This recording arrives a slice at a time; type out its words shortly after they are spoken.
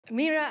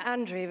Mirra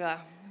Andreeva,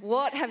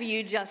 what have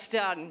you just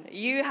done?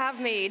 You have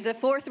made the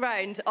fourth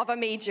round of a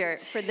major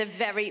for the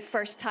very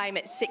first time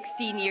at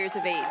 16 years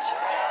of age.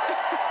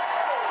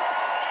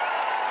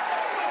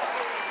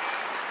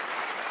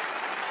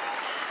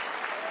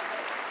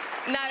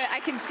 Now,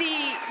 I can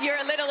see you're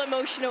a little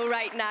emotional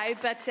right now,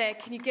 but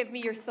can you give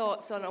me your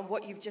thoughts on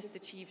what you've just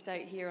achieved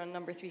out here on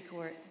number 3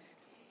 court?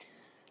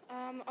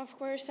 Of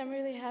course, I'm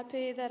really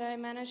happy that I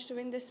managed to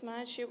win this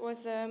match. It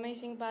was an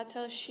amazing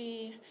battle.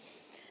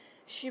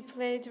 She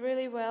played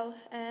really well,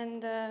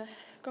 and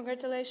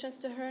congratulations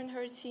to her and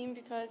her team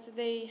because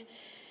they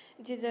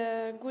did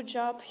a good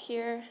job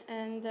here,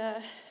 and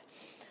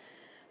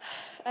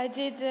I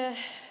did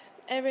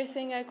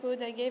everything I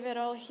could. I gave it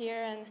all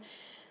here, and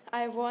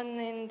I won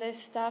in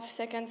this tough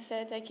second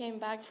set. I came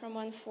back from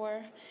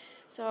 1-4,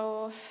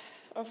 so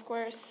of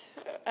course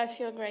I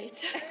feel great.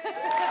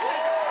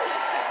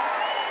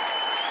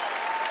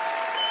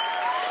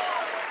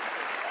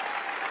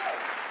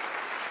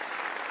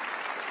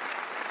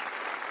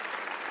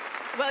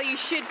 Well, you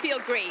should feel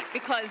great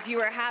because you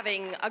are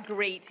having a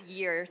great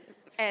year.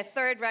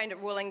 Third round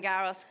at Roland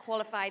Garros,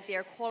 qualified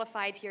there,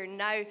 qualified here.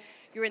 Now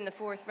you're in the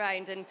fourth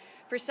round. And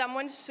for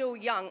someone so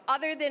young,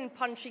 other than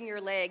punching your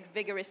leg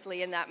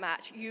vigorously in that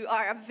match, you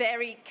are a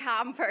very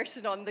calm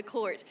person on the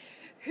court.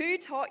 Who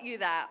taught you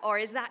that, or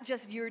is that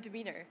just your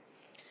demeanor?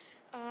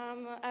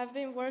 I've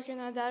been working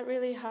on that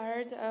really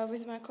hard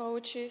with my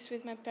coaches,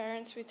 with my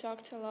parents. We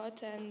talked a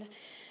lot, and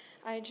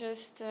I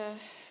just...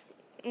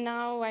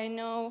 now I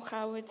know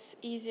how it's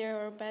easier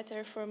or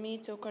better for me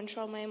to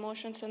control my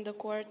emotions on the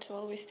court, to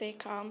always stay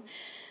calm.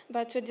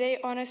 But today,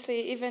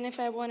 honestly, even if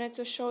I wanted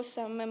to show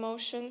some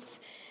emotions,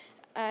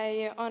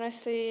 I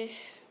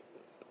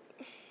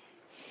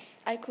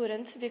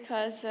couldn't,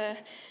 because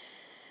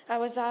I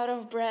was out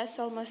of breath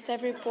almost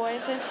every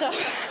point, and so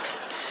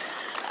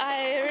I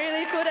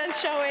really couldn't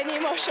show any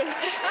emotions.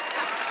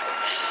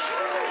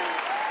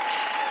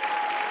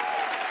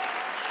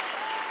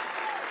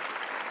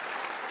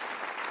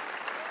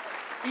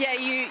 Yeah,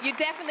 you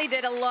definitely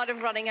did a lot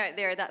of running out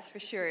there, that's for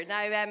sure.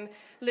 Now,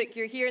 look,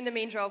 you're here in the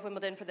main draw of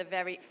Wimbledon for the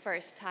very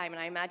first time,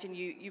 and I imagine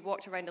you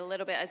walked around a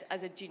little bit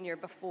as a junior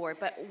before,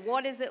 but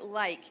what is it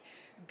like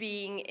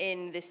being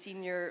in the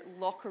senior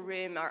locker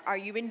room? Are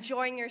you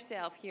enjoying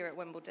yourself here at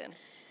Wimbledon?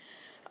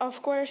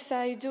 Of course,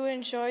 I do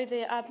enjoy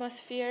the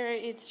atmosphere.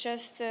 It's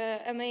just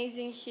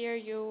amazing here.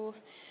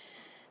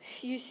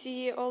 You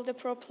see all the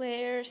pro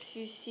players,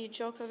 you see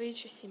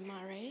Djokovic, you see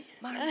Murray.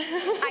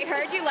 I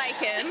heard you like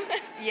him.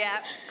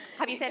 Yeah.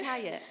 Have you said hi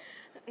yet?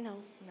 No,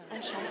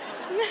 I'm shy.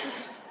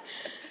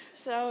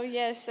 So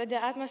yes, the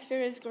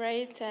atmosphere is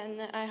great,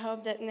 and I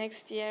hope that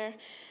next year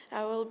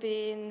I will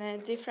be in a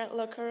different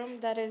locker room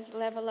that is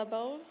level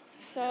above.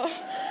 So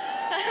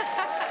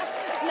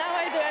now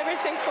I do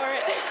everything for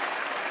it.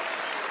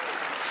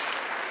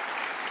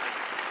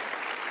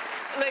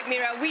 Look,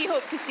 Mirra, we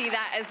hope to see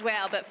that as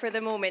well, but for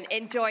the moment,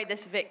 enjoy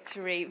this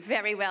victory.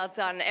 Very well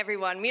done,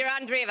 everyone. Mirra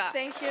Andreeva.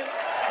 Thank you.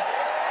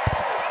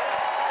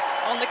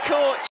 On the court.